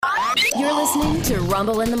You're listening to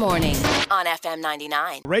Rumble in the Morning on FM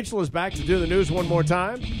 99. Rachel is back to do the news one more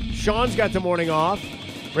time. Sean's got the morning off.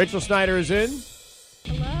 Rachel Schneider is in.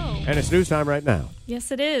 Hello. And it's news time right now. Yes,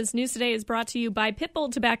 it is. News Today is brought to you by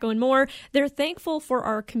Pitbull Tobacco and More. They're thankful for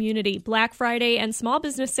our community. Black Friday and Small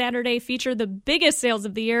Business Saturday feature the biggest sales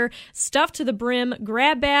of the year, stuffed to the brim,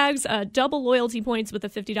 grab bags, double loyalty points with a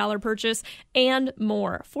 $50 purchase, and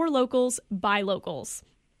more. For locals, by locals.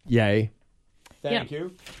 Yay. Thank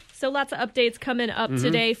you. So lots of updates coming up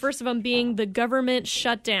today. First of them being the government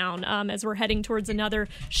shutdown as we're heading towards another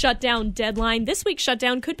shutdown deadline. This week's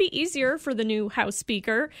shutdown could be easier for the new House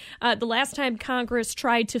Speaker. The last time Congress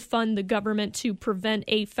tried to fund the government to prevent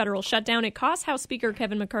a federal shutdown, it cost House Speaker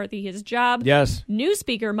Kevin McCarthy his job. Yes. New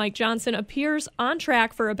Speaker Mike Johnson appears on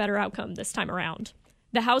track for a better outcome this time around.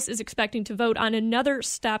 The House is expecting to vote on another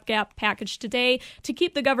stopgap package today to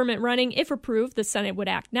keep the government running. If approved, the Senate would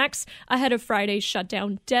act next ahead of Friday's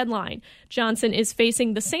shutdown deadline. Johnson is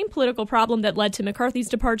facing the same political problem that led to McCarthy's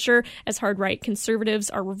departure, as hard-right conservatives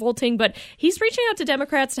are revolting, but he's reaching out to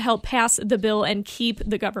Democrats to help pass the bill and keep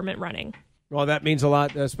the government running. Well, that means a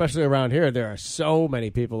lot, especially around here. There are so many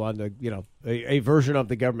people on the, a version of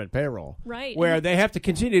the government payroll. Right. Where they have to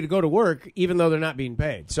continue to go to work even though they're not being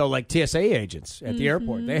paid. So like TSA agents at the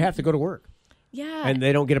airport, they have to go to work. Yeah. And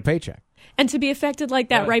they don't get a paycheck. And to be affected like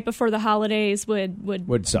that right before the holidays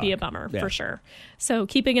would suck. be a bummer, for sure. So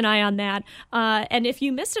keeping an eye on that. And if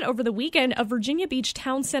you missed it over the weekend, a Virginia Beach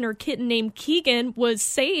town center kitten named Keegan was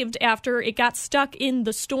saved after it got stuck in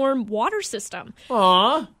the storm water system.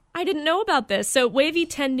 Aww. I didn't know about this. So Wavy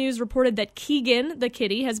 10 News reported that Keegan, the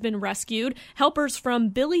kitty, has been rescued. Helpers from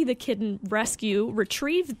Billy the Kitten Rescue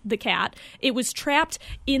retrieved the cat. It was trapped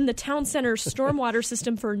in the town center's stormwater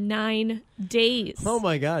system for 9 days. Oh,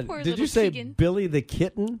 my God. Poor Did you little say Keegan. Billy the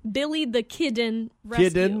Kitten? Billy the Kitten Rescue.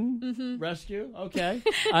 Kitten Rescue? Okay.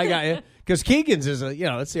 I got you. Because Keegan's is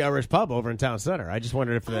it's the Irish pub over in town center. I just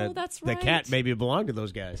wondered if that's the right. cat maybe belonged to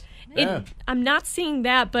those guys. Yeah. I'm not seeing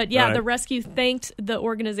that, but yeah, Right. the rescue thanked the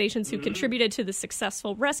organizations who contributed to the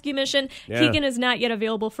successful rescue mission. Yeah. Keegan is not yet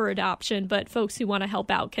available for adoption, but folks who want to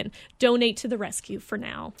help out can donate to the rescue for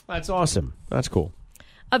now. That's awesome. That's cool.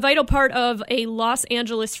 A vital part of a Los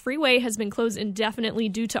Angeles freeway has been closed indefinitely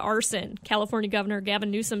due to arson. California Governor Gavin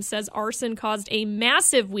Newsom says arson caused a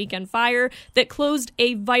massive weekend fire that closed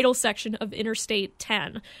a vital section of Interstate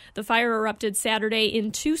 10. The fire erupted Saturday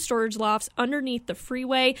in 2 storage lofts underneath the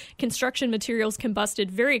freeway. Construction materials combusted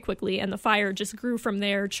very quickly, and the fire just grew from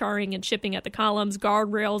there, charring and chipping at the columns.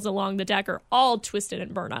 Guardrails along the deck are all twisted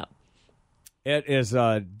and burnt up. It is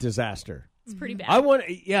a disaster. It's pretty bad.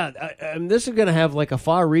 This is going to have like a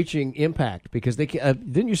far-reaching impact because they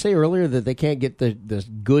didn't you say earlier that they can't get the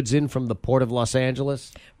goods in from the port of Los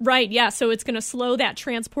Angeles? Right, yeah. So it's going to slow that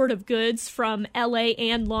transport of goods from L.A.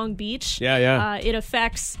 and Long Beach. Yeah. It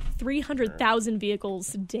affects 300,000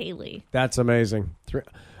 vehicles daily. That's amazing.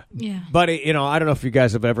 Yeah. But, I don't know if you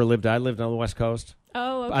guys have ever lived. I lived on the West Coast.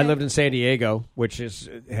 Oh, okay. I lived in San Diego, which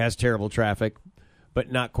has terrible traffic,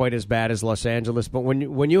 but not quite as bad as Los Angeles. But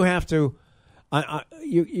when you have to...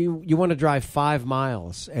 You want to drive 5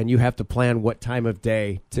 miles, and you have to plan what time of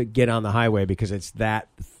day to get on the highway because it's that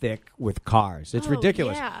thick with cars. It's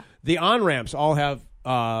ridiculous. Yeah. The on-ramps all have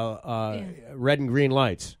red and green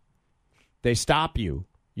lights. They stop you.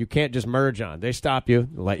 You can't just merge on. They stop you,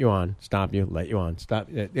 let you on, stop you, let you on, stop.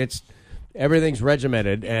 Everything's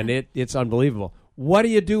regimented, and it's unbelievable. What do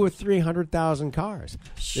you do with 300,000 cars?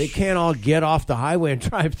 They can't all get off the highway and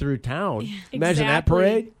drive through town. Imagine that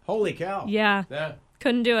parade. Holy cow. Yeah.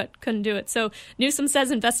 Couldn't do it. So Newsom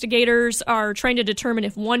says investigators are trying to determine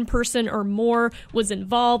if one person or more was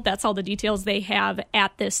involved. That's all the details they have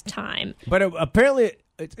at this time. But apparently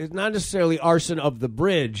it's not necessarily arson of the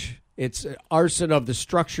bridge. It's arson of the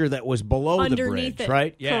structure that was below Underneath the bridge, it.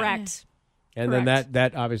 right? Yeah. Correct. And Correct.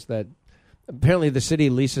 then that apparently the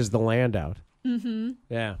city leases the land out. Mm-hmm.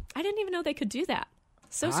 Yeah. I didn't even know they could do that.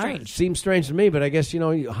 So It strange. seems strange to me, but I guess,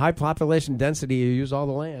 high population density, you use all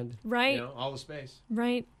the land. Right. All the space.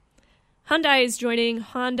 Right. Hyundai is joining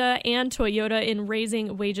Honda and Toyota in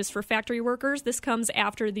raising wages for factory workers. This comes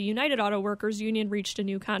after the United Auto Workers Union reached a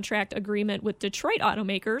new contract agreement with Detroit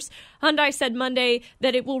automakers. Hyundai said Monday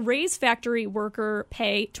that it will raise factory worker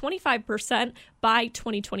pay 25% by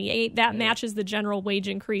 2028. That matches the general wage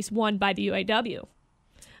increase won by the UAW.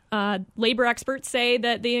 Labor experts say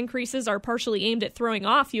that the increases are partially aimed at throwing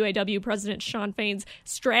off UAW President Shawn Fain's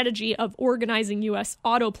strategy of organizing U.S.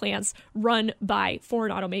 auto plants run by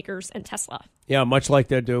foreign automakers and Tesla. Yeah, much like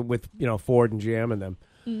they're doing with Ford and GM and them.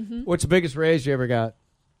 Mm-hmm. What's the biggest raise you ever got?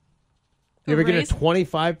 You ever get a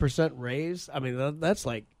 25% raise? I mean,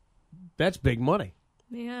 that's big money.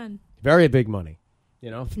 Man. Very big money,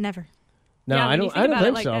 you know? Never. No, Yeah, I when you don't think about it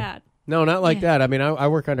think like so. that. No, not like that. I mean, I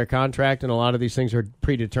work under contract, and a lot of these things are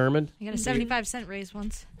predetermined. I got a 75-cent raise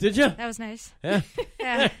once. Did you? That was nice. Yeah.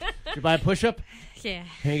 Yeah. Did you buy a push-up? Yeah.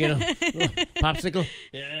 Can you get a little popsicle?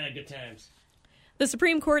 Yeah, good times. The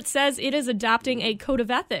Supreme Court says it is adopting a code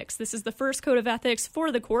of ethics. This is the first code of ethics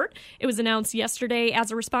for the court. It was announced yesterday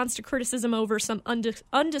as a response to criticism over some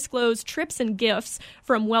undisclosed trips and gifts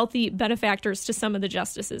from wealthy benefactors to some of the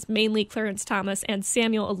justices, mainly Clarence Thomas and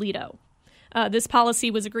Samuel Alito. This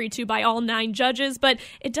policy was agreed to by all 9 judges, but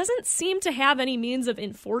it doesn't seem to have any means of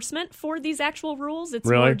enforcement for these actual rules. It's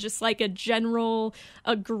more just like a general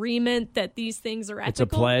agreement that these things are ethical. It's a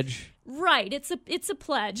pledge. Right. It's a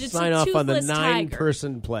pledge. It's Sign a off on the toothless tiger.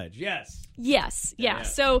 9-person pledge. Yes. Yes. Yeah.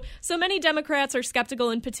 So many Democrats are skeptical,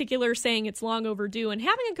 in particular, saying it's long overdue. And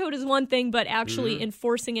having a code is one thing, but actually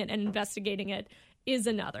enforcing it and investigating it is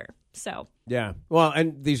another. So. Yeah. Well,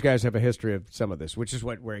 and these guys have a history of some of this, which is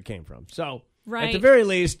where it came from. So, right. At the very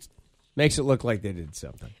least, makes it look like they did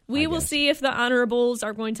something. We will see if the honorables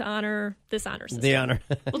are going to honor this honor system. The honor.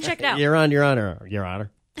 We'll check it out. Your honor. Your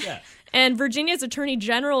honor. Yeah. And Virginia's Attorney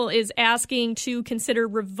General is asking to consider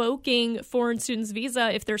revoking foreign students'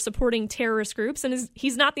 visa if they're supporting terrorist groups, and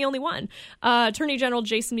he's not the only one. Attorney General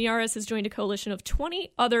Jason Miyares has joined a coalition of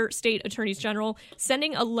 20 other state attorneys general,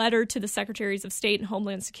 sending a letter to the Secretaries of State and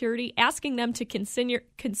Homeland Security asking them to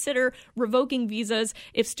consider revoking visas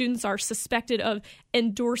if students are suspected of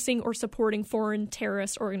endorsing or supporting foreign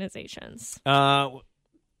terrorist organizations.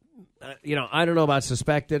 I don't know about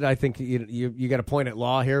suspected. I think you got to point at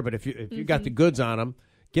law here. But if you got the goods on them,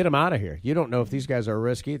 get them out of here. You don't know if these guys are a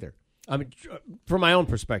risk either. I mean, from my own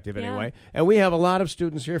perspective, anyway. And we have a lot of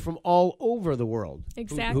students here from all over the world.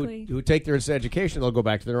 Exactly. Who take their education. They'll go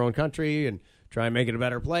back to their own country and try and make it a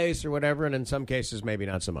better place or whatever. And in some cases, maybe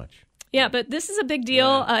not so much. Yeah, but this is a big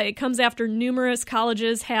deal. It comes after numerous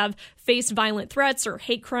colleges have faced violent threats or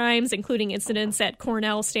hate crimes, including incidents at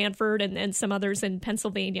Cornell, Stanford, and some others in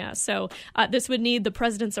Pennsylvania. So this would need the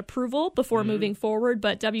president's approval before moving forward.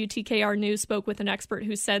 But WTKR News spoke with an expert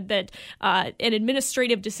who said that an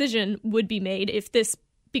administrative decision would be made if this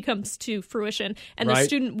becomes to fruition. And the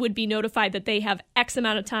student would be notified that they have X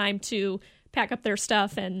amount of time to pack up their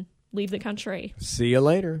stuff and leave the country. See you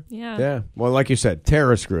later. Yeah. Well, like you said,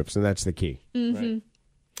 terrorist groups, and that's the key. Mm-hmm. Right.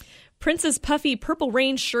 Prince's puffy Purple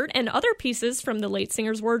Rain shirt and other pieces from the late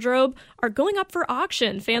singer's wardrobe are going up for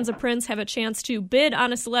auction. Fans of Prince have a chance to bid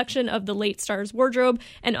on a selection of the late star's wardrobe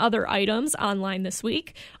and other items online this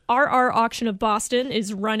week. RR Auction of Boston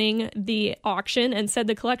is running the auction and said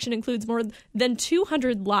the collection includes more than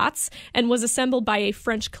 200 lots and was assembled by a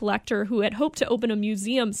French collector who had hoped to open a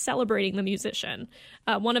museum celebrating the musician.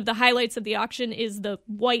 One of the highlights of the auction is the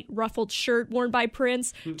white ruffled shirt worn by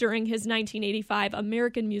Prince during his 1985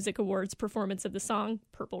 American Music Awards performance of the song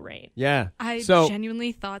Purple Rain. Yeah. I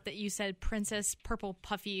genuinely thought that you said Princess Purple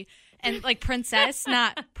Puffy and like princess,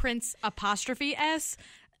 not Prince apostrophe S.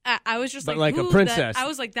 I was just like a princess. I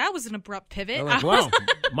was like, that was an abrupt pivot. Like, wow,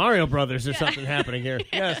 Mario Brothers, there's something happening here.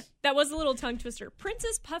 Yes. That was a little tongue twister.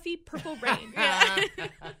 Princess Puffy Purple Rain.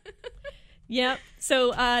 Yep.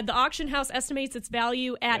 So the auction house estimates its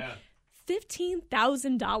value at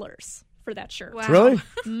 $15,000 for that shirt. Wow. Really?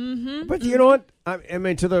 Mm-hmm. But you know what? I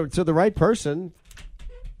mean, to the right person,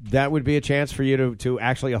 that would be a chance for you to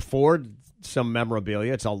actually afford some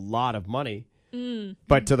memorabilia. It's a lot of money.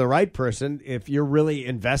 But to the right person, if you're really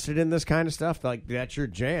invested in this kind of stuff, like that's your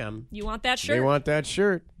jam. You want that shirt? They want that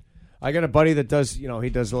shirt. I got a buddy that does, he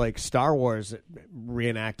does like Star Wars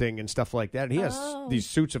reenacting and stuff like that. And he has these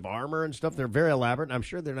suits of armor and stuff. They're very elaborate. And I'm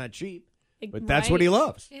sure they're not cheap, but that's what he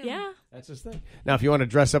loves. Yeah. That's his thing. Now, if you want to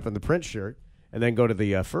dress up in the Prince shirt and then go to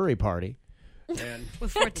the furry party. And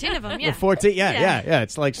with 14 of them, With 14, yeah.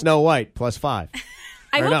 It's like Snow White plus 5.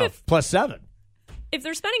 Plus 7. If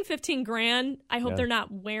they're spending $15,000, I hope they're not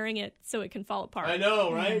wearing it so it can fall apart. I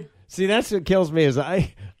know, right? See, that's what kills me is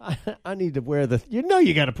I need to wear the.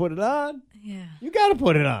 You got to put it on. Yeah, you got to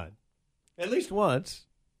put it on, at least once.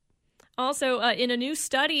 Also, in a new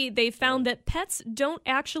study, they found that pets don't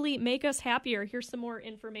actually make us happier. Here's some more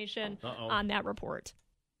information on that report.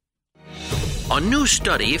 A new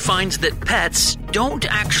study finds that pets don't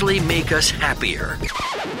actually make us happier.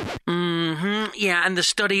 Yeah, and the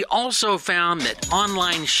study also found that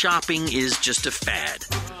online shopping is just a fad.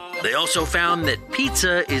 They also found that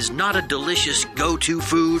pizza is not a delicious go-to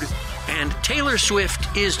food, and Taylor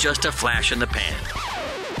Swift is just a flash in the pan.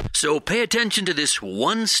 So pay attention to this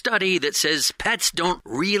one study that says pets don't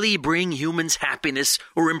really bring humans happiness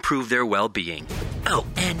or improve their well-being. Oh,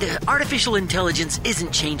 and artificial intelligence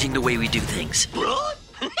isn't changing the way we do things.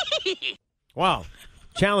 Wow.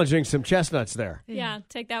 challenging some chestnuts there. Yeah,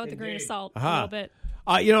 take that with a grain of salt a little bit.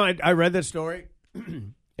 I read that story.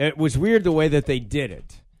 It was weird the way that they did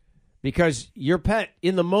it, because your pet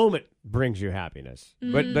in the moment brings you happiness.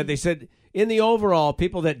 But they said in the overall,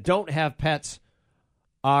 people that don't have pets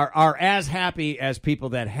are as happy as people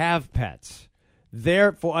that have pets.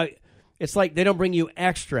 Therefore, it's like they don't bring you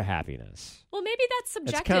extra happiness. Well, maybe that's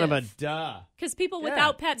subjective. It's kind of a duh. Because people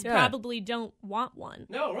without pets probably don't want one.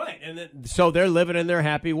 No, right. And so they're living in their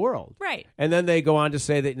happy world. Right. And then they go on to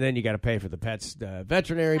say that then you got to pay for the pet's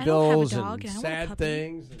veterinary bills and I sad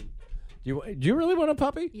things. And do you really want a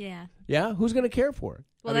puppy? Yeah. Yeah? Who's going to care for it?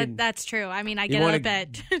 Well, that's true. I mean, I get up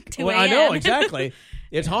at 2 Well, a.m. I know, exactly.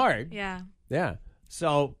 It's hard. Yeah. Yeah.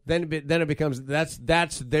 So then it becomes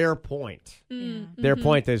that's their point. Mm-hmm. Their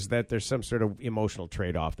point is that there's some sort of emotional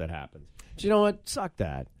trade-off that happens. But you know what? Suck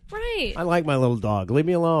that. Right. I like my little dog. Leave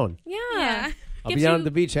me alone. Yeah. I'll be on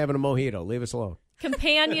the beach having a mojito. Leave us alone.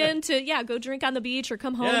 Companion to, go drink on the beach or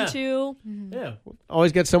come home to. Yeah.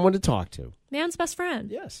 Always get someone to talk to. Man's best friend.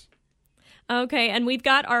 Yes. Okay, and we've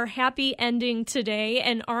got our happy ending today.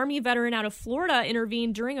 An Army veteran out of Florida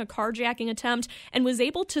intervened during a carjacking attempt and was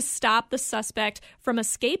able to stop the suspect from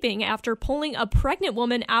escaping after pulling a pregnant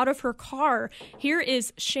woman out of her car. Here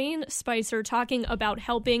is Shane Spicer talking about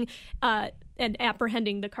helping and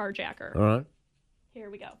apprehending the carjacker. All right. Here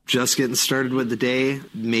we go. Just getting started with the day,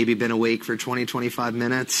 maybe been awake for 20, 25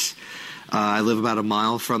 minutes. I live about a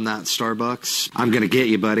mile from that Starbucks. I'm going to get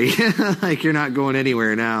you, buddy. Like, you're not going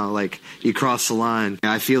anywhere now. Like, you crossed the line.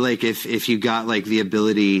 I feel like if you got, like, the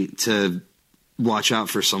ability to watch out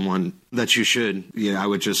for someone, that you should. I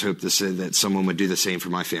would just hope that someone would do the same for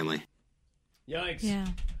my family. Yikes. Yeah.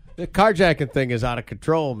 The carjacking thing is out of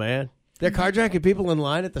control, man. They're carjacking people in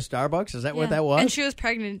line at the Starbucks? Is that what that was? And she was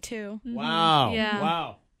pregnant, too. Wow. Yeah.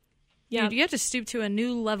 Wow. Yeah. Dude, you have to stoop to a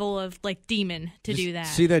new level of, like, demon to do that.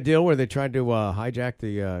 See that deal where they tried to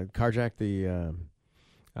carjack the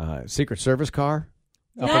Secret Service car?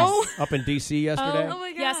 Up in D.C. yesterday? Oh,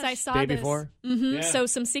 my gosh. Yes, I saw Day this. before? Mm-hmm. Yeah. So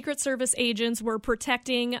some Secret Service agents were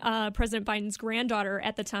protecting President Biden's granddaughter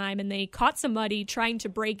at the time, and they caught somebody trying to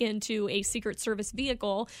break into a Secret Service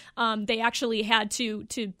vehicle. They actually had to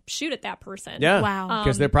shoot at that person. Yeah. Wow.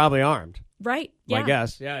 Because they're probably armed. Right. Yeah. My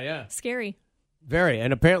guess. Yeah. Scary. Very.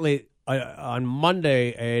 And apparently on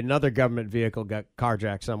Monday, another government vehicle got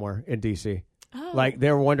carjacked somewhere in D.C. Oh. Like,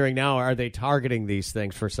 they're wondering now, are they targeting these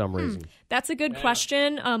things for some reason? That's a good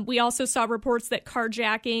question. We also saw reports that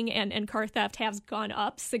carjacking and car theft has gone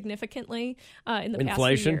up significantly in the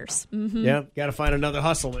Inflation? past few years. Mm-hmm. Yeah. Got to find another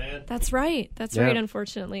hustle, man. That's right. That's right,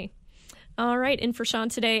 unfortunately. All right. In for Sean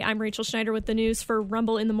today, I'm Rachel Schneider with the news for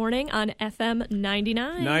Rumble in the Morning on FM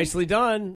 99. Nicely done.